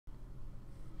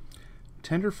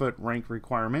Tenderfoot rank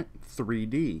requirement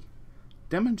 3D.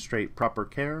 Demonstrate proper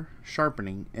care,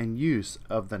 sharpening, and use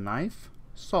of the knife,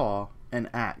 saw, and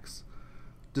axe.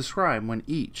 Describe when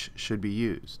each should be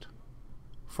used.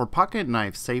 For pocket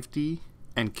knife safety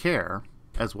and care,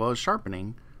 as well as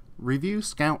sharpening, review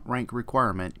Scout rank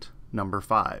requirement number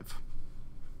 5.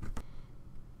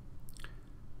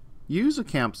 Use a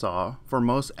camp saw for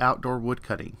most outdoor wood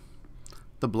cutting.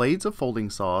 The blades of folding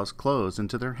saws close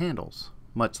into their handles,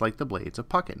 much like the blades of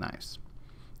pocket knives.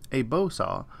 A bow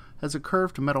saw has a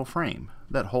curved metal frame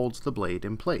that holds the blade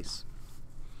in place.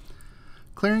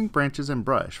 Clearing branches and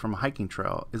brush from a hiking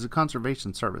trail is a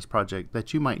conservation service project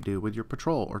that you might do with your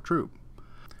patrol or troop.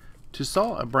 To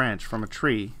saw a branch from a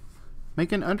tree,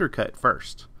 make an undercut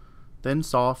first, then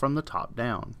saw from the top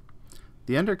down.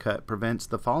 The undercut prevents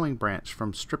the falling branch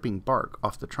from stripping bark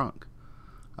off the trunk.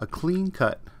 A clean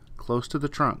cut close to the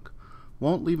trunk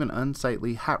won't leave an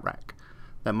unsightly hat rack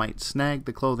that might snag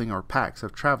the clothing or packs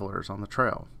of travelers on the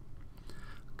trail.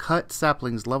 Cut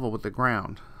saplings level with the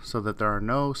ground so that there are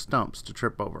no stumps to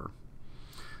trip over.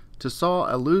 To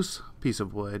saw a loose piece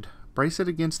of wood, brace it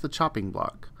against the chopping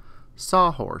block,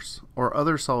 sawhorse, or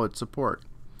other solid support.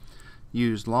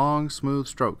 Use long, smooth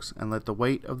strokes and let the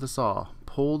weight of the saw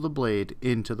pull the blade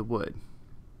into the wood.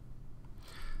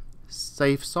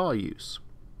 Safe saw use.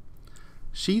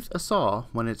 Sheath a saw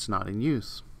when it's not in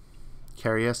use.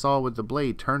 Carry a saw with the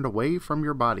blade turned away from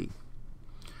your body.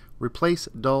 Replace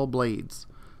dull blades.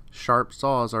 Sharp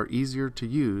saws are easier to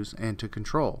use and to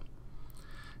control.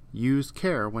 Use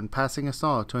care when passing a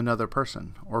saw to another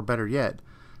person, or better yet,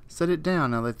 set it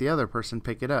down and let the other person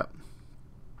pick it up.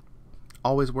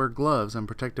 Always wear gloves and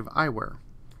protective eyewear.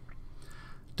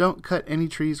 Don't cut any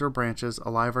trees or branches,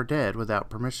 alive or dead,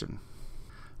 without permission.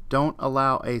 Don't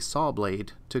allow a saw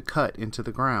blade to cut into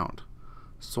the ground.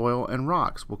 Soil and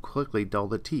rocks will quickly dull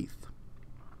the teeth.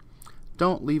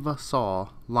 Don't leave a saw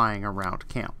lying around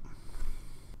camp.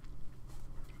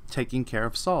 Taking care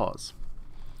of saws.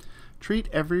 Treat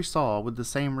every saw with the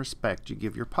same respect you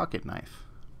give your pocket knife.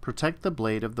 Protect the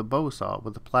blade of the bow saw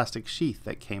with the plastic sheath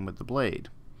that came with the blade.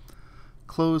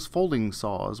 Close folding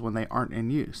saws when they aren't in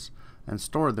use, and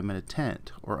store them in a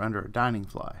tent or under a dining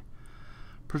fly.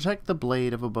 Protect the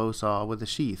blade of a bow saw with a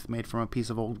sheath made from a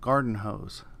piece of old garden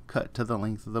hose, cut to the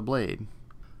length of the blade.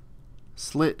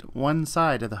 Slit one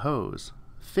side of the hose,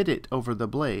 fit it over the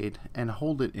blade, and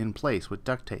hold it in place with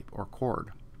duct tape or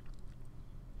cord.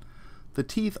 The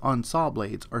teeth on saw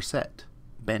blades are set,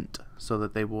 bent, so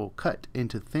that they will cut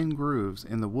into thin grooves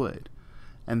in the wood,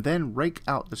 and then rake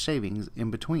out the shavings in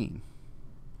between.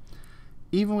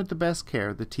 Even with the best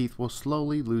care, the teeth will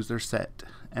slowly lose their set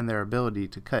and their ability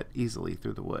to cut easily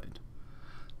through the wood.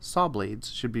 Saw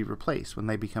blades should be replaced when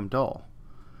they become dull.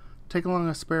 Take along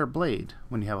a spare blade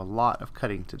when you have a lot of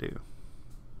cutting to do.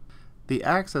 The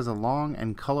axe has a long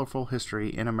and colorful history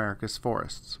in America's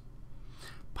forests.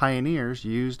 Pioneers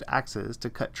used axes to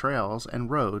cut trails and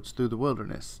roads through the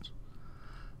wilderness.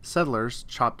 Settlers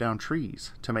chopped down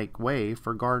trees to make way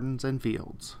for gardens and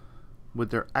fields. With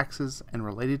their axes and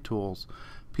related tools,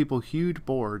 people hewed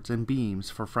boards and beams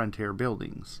for frontier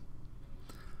buildings.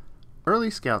 Early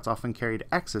scouts often carried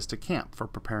axes to camp for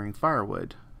preparing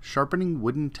firewood, sharpening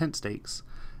wooden tent stakes,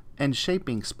 and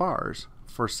shaping spars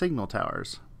for signal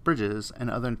towers, bridges, and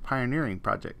other pioneering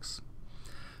projects.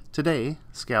 Today,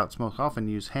 scouts most often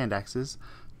use hand axes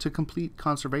to complete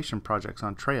conservation projects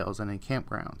on trails and in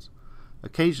campgrounds.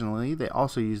 Occasionally, they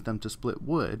also use them to split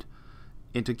wood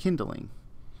into kindling.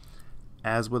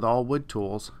 As with all wood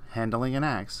tools, handling an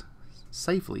axe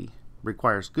safely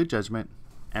requires good judgment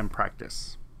and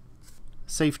practice.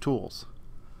 Safe tools.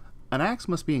 An axe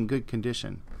must be in good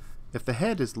condition. If the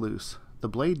head is loose, the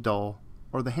blade dull,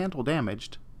 or the handle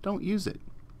damaged, don't use it.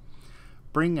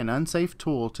 Bring an unsafe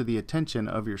tool to the attention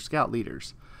of your scout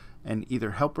leaders and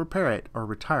either help repair it or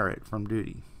retire it from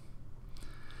duty.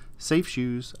 Safe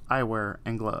shoes, eyewear,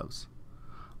 and gloves.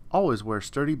 Always wear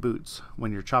sturdy boots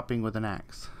when you're chopping with an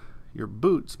axe. Your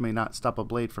boots may not stop a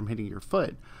blade from hitting your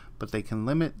foot, but they can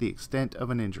limit the extent of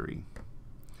an injury.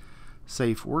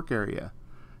 Safe work area.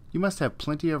 You must have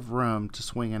plenty of room to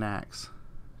swing an axe.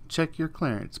 Check your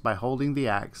clearance by holding the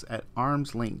axe at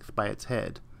arm's length by its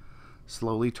head.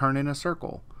 Slowly turn in a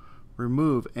circle.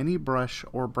 Remove any brush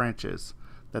or branches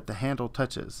that the handle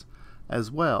touches, as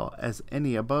well as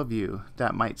any above you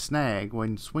that might snag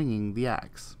when swinging the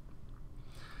axe.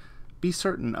 Be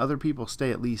certain other people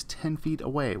stay at least 10 feet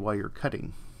away while you're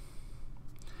cutting.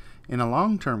 In a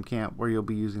long-term camp where you'll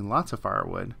be using lots of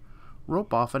firewood,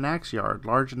 rope off an axe yard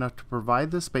large enough to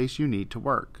provide the space you need to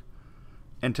work.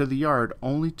 Enter the yard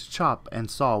only to chop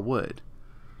and saw wood.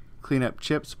 Clean up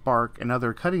chips, bark, and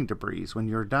other cutting debris when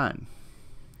you're done.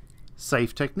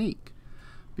 Safe technique.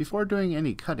 Before doing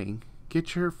any cutting,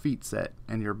 get your feet set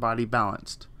and your body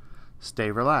balanced.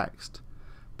 Stay relaxed.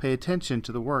 Pay attention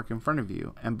to the work in front of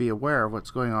you and be aware of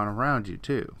what's going on around you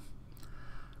too.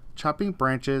 Chopping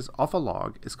branches off a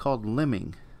log is called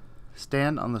limbing.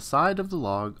 Stand on the side of the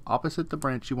log opposite the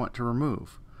branch you want to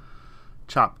remove.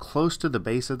 Chop close to the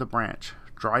base of the branch,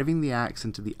 driving the axe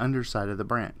into the underside of the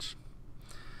branch.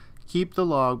 Keep the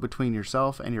log between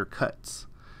yourself and your cuts.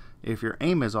 If your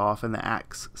aim is off and the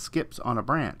axe skips on a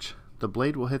branch, the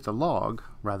blade will hit the log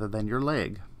rather than your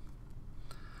leg.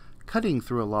 Cutting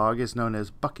through a log is known as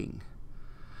bucking.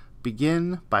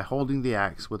 Begin by holding the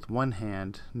axe with one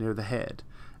hand near the head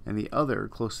and the other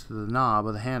close to the knob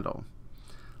of the handle.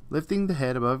 Lifting the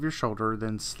head above your shoulder,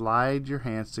 then slide your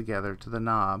hands together to the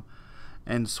knob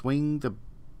and swing the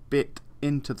bit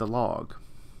into the log.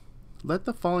 Let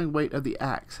the falling weight of the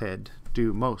axe head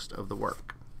do most of the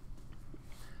work.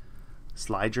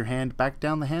 Slide your hand back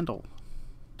down the handle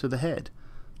to the head.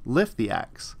 Lift the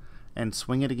axe and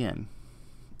swing it again.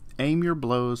 Aim your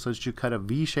blows so that you cut a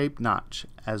V-shaped notch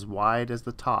as wide as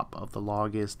the top of the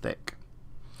log is thick.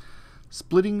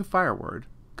 Splitting firewood,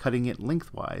 cutting it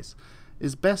lengthwise,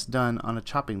 is best done on a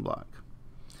chopping block,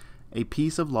 a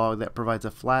piece of log that provides a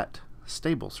flat,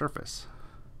 stable surface.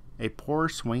 A poor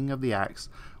swing of the axe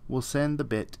will send the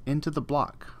bit into the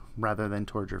block rather than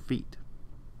toward your feet.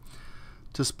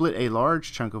 To split a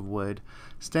large chunk of wood,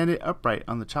 stand it upright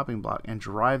on the chopping block and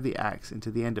drive the axe into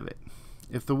the end of it.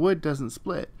 If the wood doesn't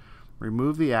split,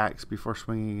 remove the axe before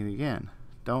swinging it again.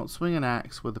 Don't swing an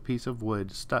axe with a piece of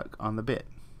wood stuck on the bit.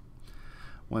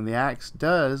 When the axe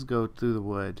does go through the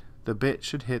wood, the bit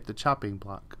should hit the chopping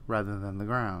block rather than the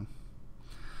ground.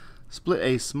 Split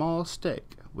a small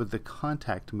stick with the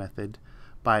contact method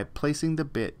by placing the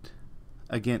bit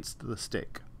against the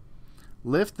stick.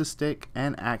 Lift the stick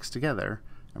and axe together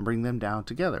and bring them down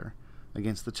together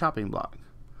against the chopping block,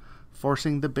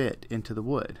 forcing the bit into the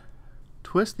wood.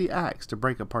 Twist the axe to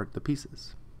break apart the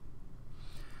pieces.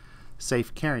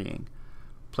 Safe carrying.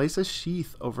 Place a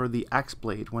sheath over the axe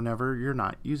blade whenever you're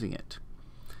not using it.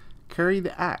 Carry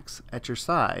the axe at your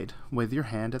side with your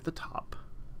hand at the top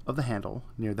of the handle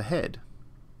near the head,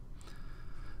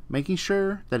 making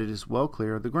sure that it is well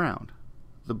clear of the ground.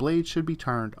 The blade should be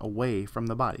turned away from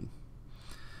the body.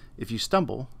 If you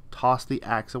stumble, toss the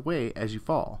axe away as you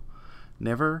fall.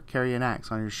 Never carry an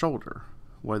axe on your shoulder,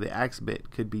 where the axe bit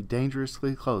could be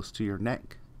dangerously close to your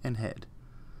neck and head.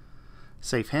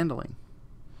 Safe handling.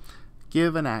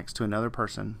 Give an axe to another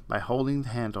person by holding the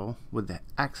handle with the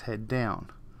axe head down.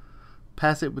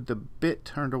 Pass it with the bit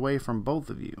turned away from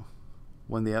both of you.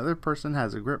 When the other person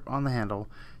has a grip on the handle,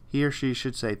 he or she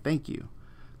should say thank you.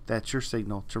 That's your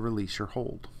signal to release your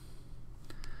hold.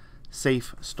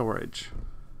 Safe storage.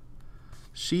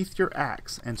 Sheath your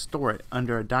axe and store it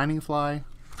under a dining fly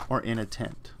or in a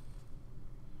tent.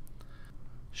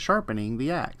 Sharpening the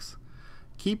axe.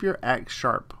 Keep your axe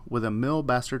sharp with a mill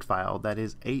bastard file that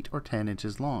is 8 or 10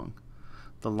 inches long.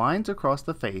 The lines across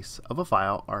the face of a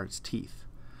file are its teeth.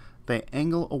 They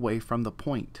angle away from the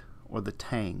point or the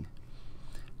tang.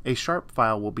 A sharp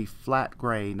file will be flat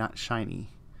gray, not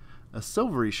shiny. A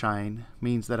silvery shine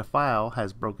means that a file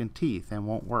has broken teeth and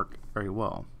won't work very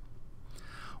well.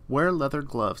 Wear leather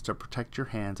gloves to protect your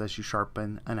hands as you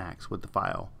sharpen an axe with the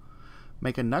file.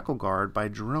 Make a knuckle guard by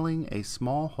drilling a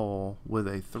small hole with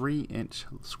a 3-inch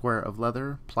square of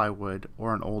leather, plywood,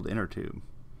 or an old inner tube.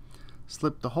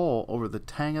 Slip the hole over the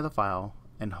tang of the file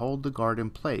and hold the guard in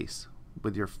place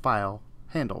with your file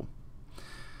handle.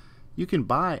 You can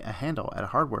buy a handle at a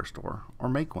hardware store or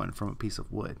make one from a piece of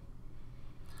wood.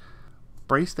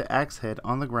 Brace the axe head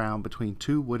on the ground between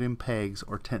 2 wooden pegs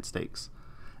or tent stakes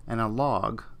and a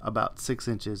log about 6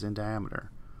 inches in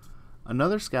diameter.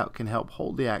 Another scout can help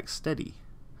hold the axe steady.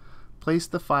 Place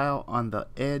the file on the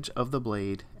edge of the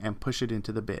blade and push it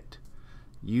into the bit.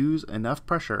 Use enough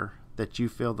pressure that you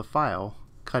feel the file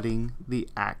cutting the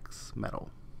axe metal.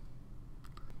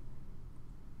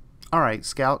 Alright,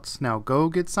 Scouts, now go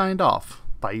get signed off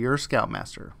by your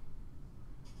Scoutmaster.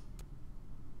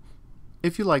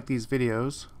 If you like these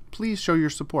videos, please show your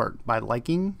support by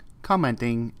liking,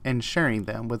 commenting, and sharing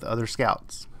them with other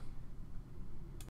Scouts.